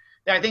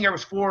 I think there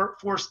was four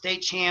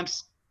state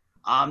champs.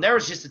 There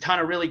was just a ton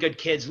of really good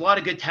kids, a lot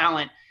of good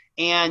talent,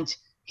 and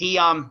he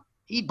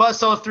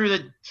buzzed all through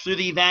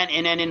the event.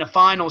 And then in the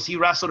finals, he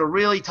wrestled a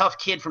really tough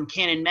kid from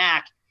Cannon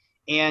Mac,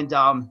 and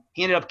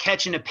he ended up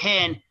catching a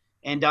pin.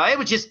 And it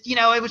was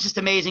just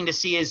amazing to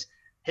see his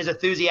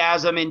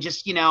enthusiasm, and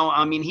just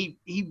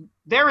he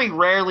very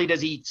rarely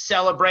does he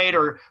celebrate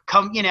or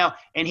come,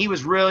 and he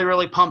was really,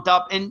 really pumped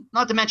up. And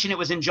not to mention it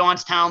was in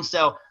Johnstown,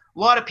 so a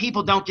lot of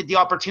people don't get the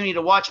opportunity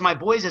to watch my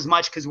boys as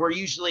much because we're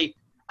usually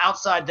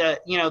outside the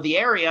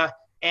area.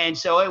 And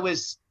so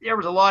there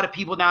was a lot of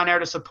people down there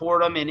to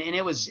support him. And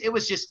it was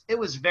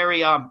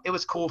very it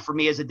was cool for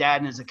me as a dad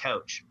and as a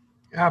coach.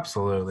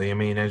 Absolutely. I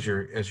mean, as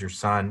your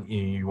son,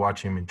 you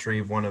watch him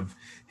achieve one of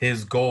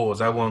his goals.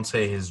 I won't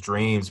say his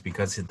dreams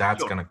because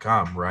that's going to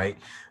come, right?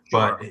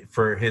 Sure. But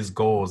for his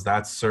goals,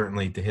 that's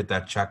certainly to hit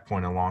that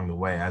checkpoint along the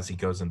way as he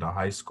goes into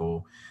high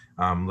school,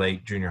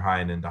 late junior high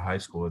and into high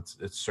school.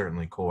 It's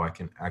certainly cool. I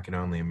can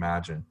only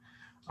imagine.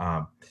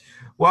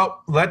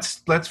 Well,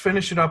 let's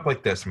finish it up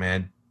like this,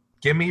 man.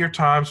 Give me your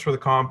times for the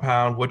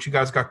compound, what you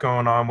guys got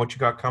going on, what you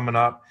got coming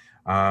up,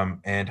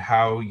 and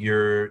how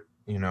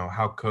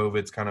how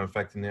COVID's kind of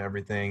affecting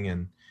everything,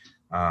 and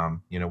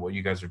what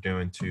you guys are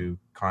doing to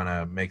kind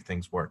of make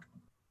things work.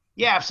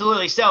 Yeah,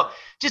 absolutely. So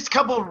just a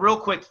couple real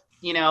quick,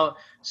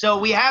 so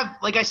we have,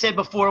 like I said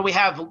before, we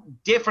have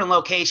different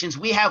locations.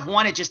 We have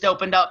one that just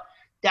opened up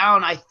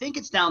down, I think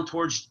it's down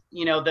towards,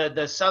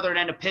 the southern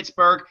end of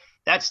Pittsburgh.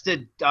 That's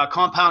the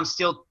compound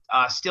Steel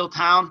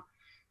Town.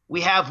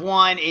 We have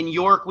one in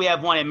York. We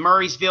have one in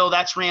Murraysville.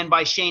 That's ran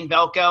by Shane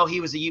Velko. He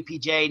was a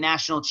UPJ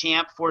national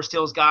champ, Forest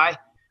Hills guy.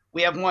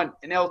 We have one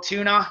in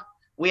Altoona.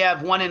 We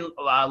have one in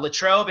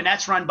Latrobe, and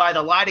that's run by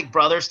the Leidig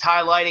brothers.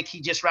 Ty Leidig,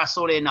 he just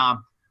wrestled in I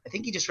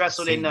think he just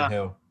wrestled Seton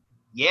Hill.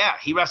 Yeah,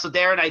 he wrestled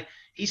there, and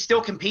he's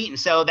still competing.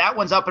 So that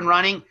one's up and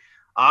running.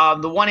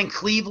 The one in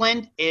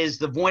Cleveland is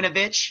the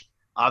Voinovich,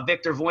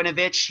 Victor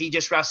Voinovich. He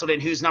just wrestled in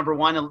Who's Number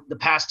One in the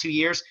past 2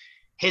 years.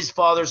 His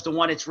father's the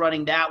one that's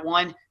running that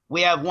one.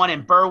 We have one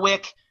in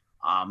Berwick.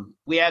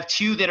 We have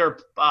two that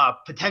are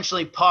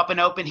potentially popping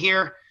open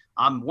here.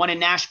 One in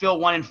Nashville,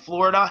 one in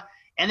Florida.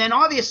 And then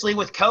obviously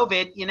with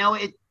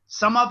COVID,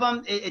 some of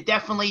them, it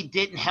definitely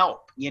didn't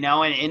help,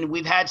 and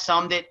we've had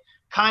some that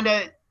kind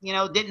of,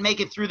 didn't make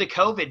it through the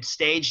COVID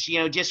stage,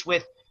 just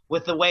with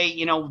the way,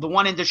 the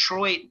one in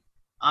Detroit,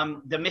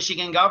 the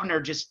Michigan governor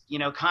just,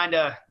 kind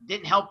of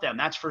didn't help them.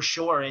 That's for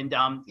sure. And,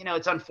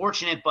 it's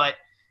unfortunate, but,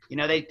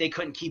 they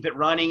couldn't keep it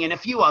running, and a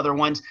few other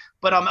ones.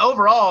 But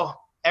overall,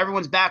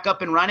 everyone's back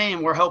up and running,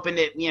 and we're hoping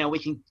that, we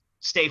can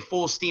stay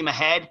full steam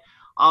ahead.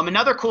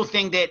 Another cool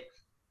thing that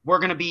we're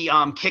going to be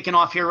kicking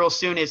off here real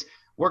soon is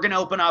we're going to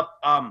open up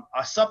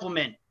a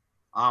supplement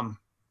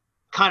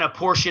kind of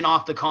portion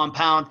off the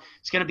compound.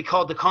 It's going to be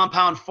called the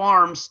Compound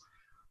Farms,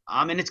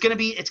 and it's going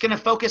to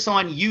focus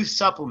on youth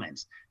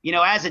supplements.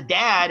 As a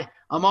dad,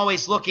 I'm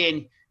always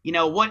looking,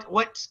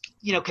 what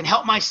can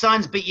help my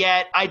sons, but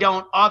yet I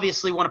don't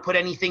obviously want to put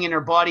anything in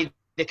their body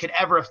that could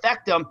ever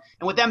affect them.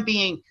 And with them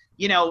being,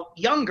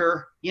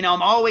 younger,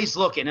 I'm always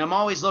looking,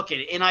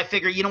 and I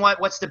figure,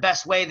 what's the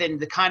best way then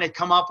to kind of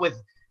come up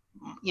with,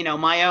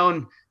 my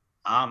own,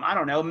 I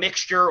don't know,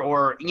 mixture,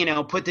 or,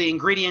 put the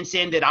ingredients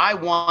in that I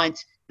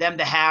want them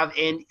to have,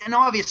 and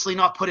obviously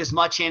not put as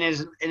much in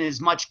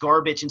as much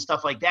garbage and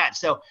stuff like that.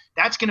 So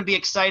that's going to be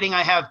exciting.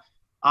 I have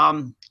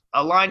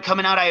a line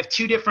coming out. I have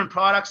two different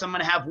products. I'm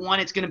going to have one.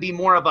 It's going to be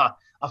more of a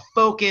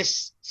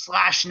focus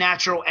 /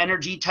 natural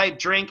energy type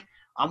drink.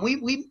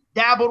 We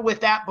dabbled with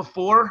that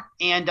before,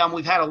 and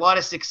we've had a lot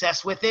of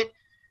success with it.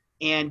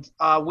 And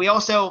we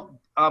also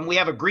we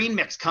have a green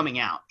mix coming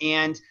out,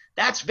 and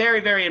that's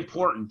very, very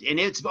important. And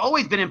it's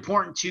always been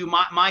important to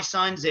my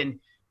sons and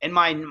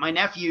my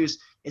nephews,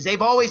 is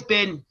they've always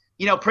been,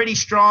 pretty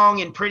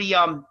strong and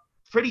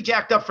pretty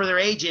jacked up for their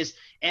ages.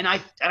 And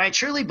I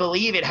truly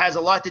believe it has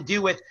a lot to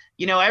do with,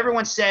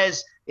 everyone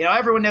says,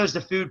 everyone knows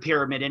the food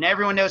pyramid, and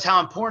everyone knows how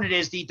important it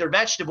is to eat their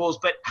vegetables,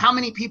 but how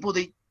many people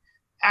do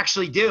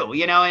actually do,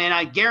 and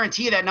I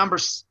guarantee that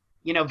number's,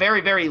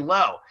 very, very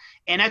low.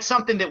 And that's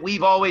something that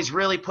we've always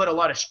really put a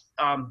lot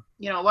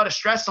of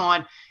stress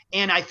on.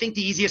 And I think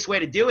the easiest way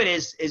to do it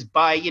is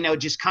by,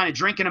 just kind of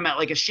drinking them at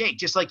like a shake,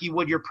 just like you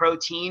would your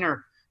protein,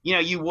 or,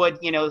 you would,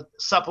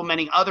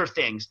 supplementing other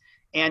things.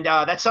 And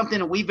that's something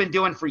that we've been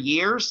doing for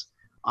years.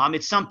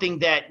 It's something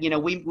that,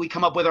 we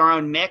come up with our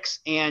own mix,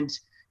 and,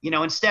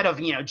 instead of,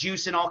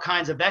 juicing all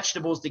kinds of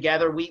vegetables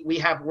together, we're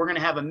going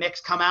to have a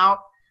mix come out.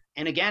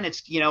 And again,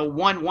 it's,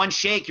 one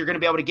shake, you're going to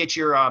be able to get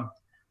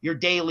your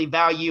daily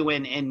value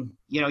in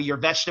your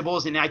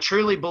vegetables. And I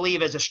truly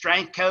believe, as a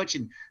strength coach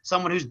and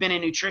someone who's been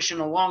in nutrition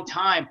a long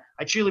time,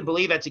 I truly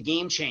believe that's a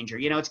game changer.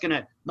 It's going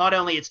to, not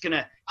only it's going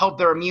to help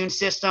their immune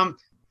system,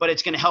 but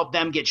it's going to help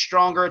them get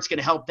stronger. It's going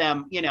to help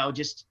them,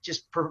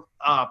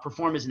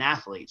 perform as an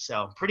athlete.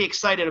 So pretty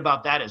excited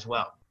about that as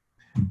well.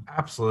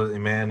 Absolutely,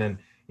 man. And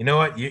you know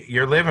what?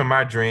 You're living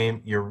my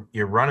dream.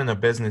 You're running a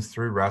business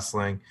through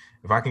wrestling.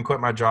 If I can quit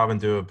my job and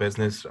do a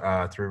business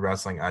through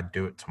wrestling, I'd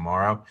do it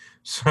tomorrow.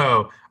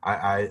 So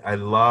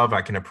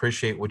I can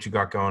appreciate what you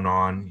got going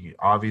on.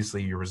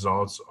 Obviously, your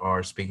results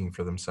are speaking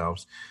for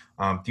themselves.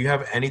 Do you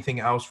have anything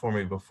else for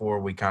me before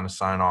we kind of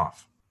sign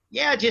off?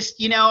 Yeah, just,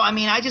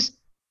 I just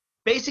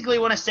basically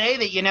want to say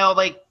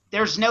that,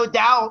 there's no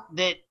doubt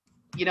that,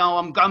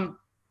 I'm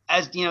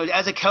as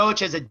a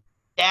coach, as a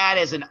dad,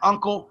 as an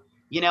uncle,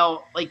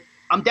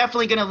 I'm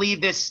definitely going to leave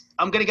this.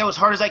 I'm going to go as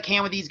hard as I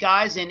can with these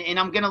guys, and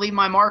I'm going to leave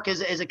my mark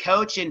as a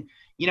coach. And,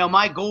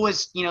 my goal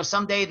is,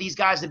 someday these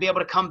guys to be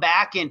able to come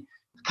back and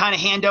kind of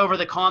hand over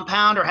the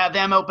compound, or have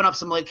them open up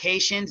some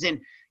locations,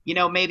 and,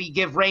 maybe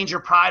give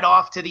Ranger Pride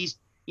off to these,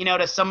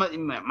 to some of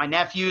my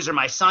nephews or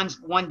my sons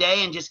one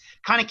day, and just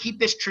kind of keep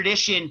this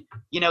tradition,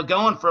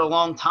 going for a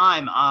long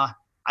time.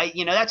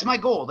 That's my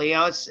goal.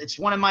 It's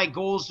one of my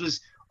goals was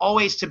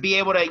always to be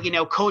able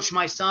to, coach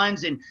my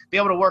sons and be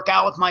able to work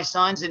out with my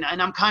sons. And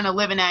I'm kind of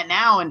living that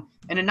now. And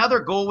another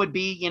goal would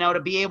be, to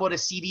be able to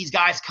see these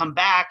guys come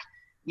back,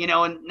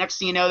 and next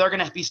thing you know, they're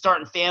going to be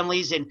starting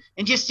families, and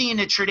just seeing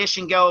the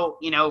tradition go,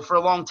 for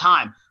a long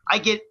time. I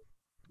get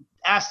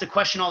asked the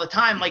question all the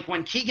time, like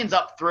when Keegan's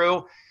up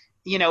through,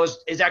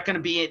 is that going to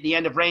be at the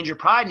end of Ranger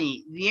Pride?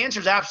 And the answer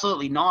is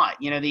absolutely not.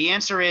 The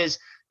answer is,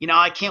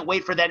 I can't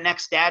wait for that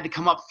next dad to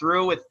come up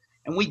through with,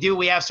 and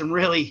we have some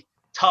really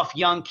tough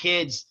young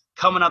kids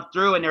coming up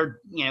through, and their,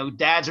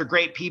 dads are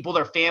great people.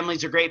 Their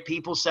families are great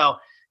people. So,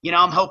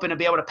 I'm hoping to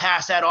be able to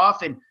pass that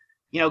off, and,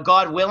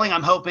 God willing,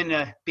 I'm hoping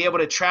to be able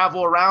to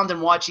travel around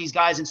and watch these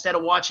guys. Instead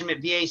of watching them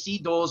at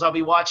VAC duels, I'll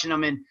be watching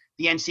them in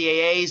the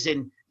NCAAs,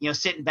 and,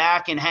 sitting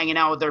back and hanging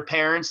out with their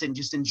parents and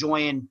just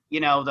enjoying,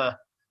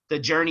 the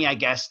journey, I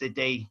guess, that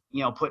they,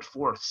 put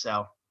forth.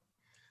 So.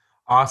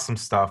 Awesome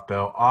stuff,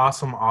 Bill.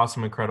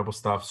 Awesome, incredible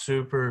stuff.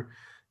 Super.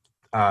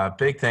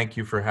 Big thank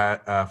you for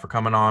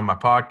coming on my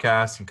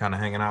podcast and kind of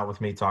hanging out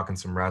with me, talking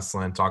some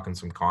wrestling, talking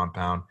some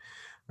compound.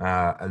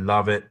 I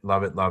love it.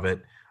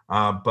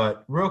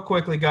 But real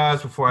quickly,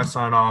 guys, before I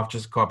sign off,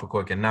 just a couple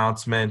quick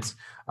announcements.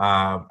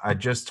 I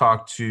just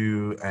talked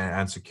to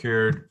and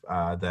secured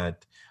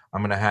that I'm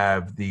going to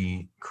have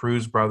the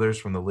Cruz brothers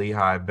from the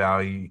Lehigh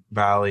Valley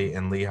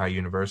and Lehigh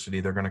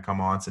University. They're going to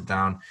come on, sit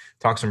down,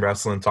 talk some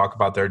wrestling, talk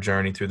about their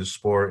journey through the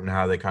sport and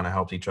how they kind of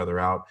helped each other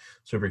out.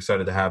 Super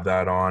excited to have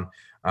that on.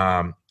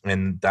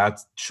 And that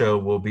show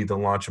will be the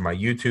launch of my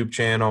YouTube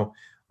channel.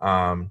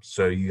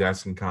 So you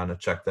guys can kind of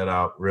check that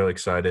out. Really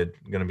excited.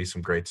 Going to be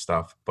some great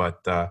stuff.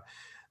 But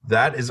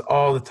that is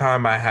all the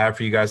time I have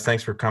for you guys.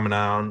 Thanks for coming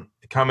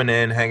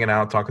in, hanging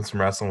out, talking some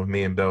wrestling with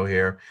me and Bill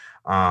here.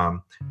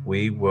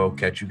 We will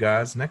catch you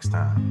guys next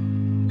time.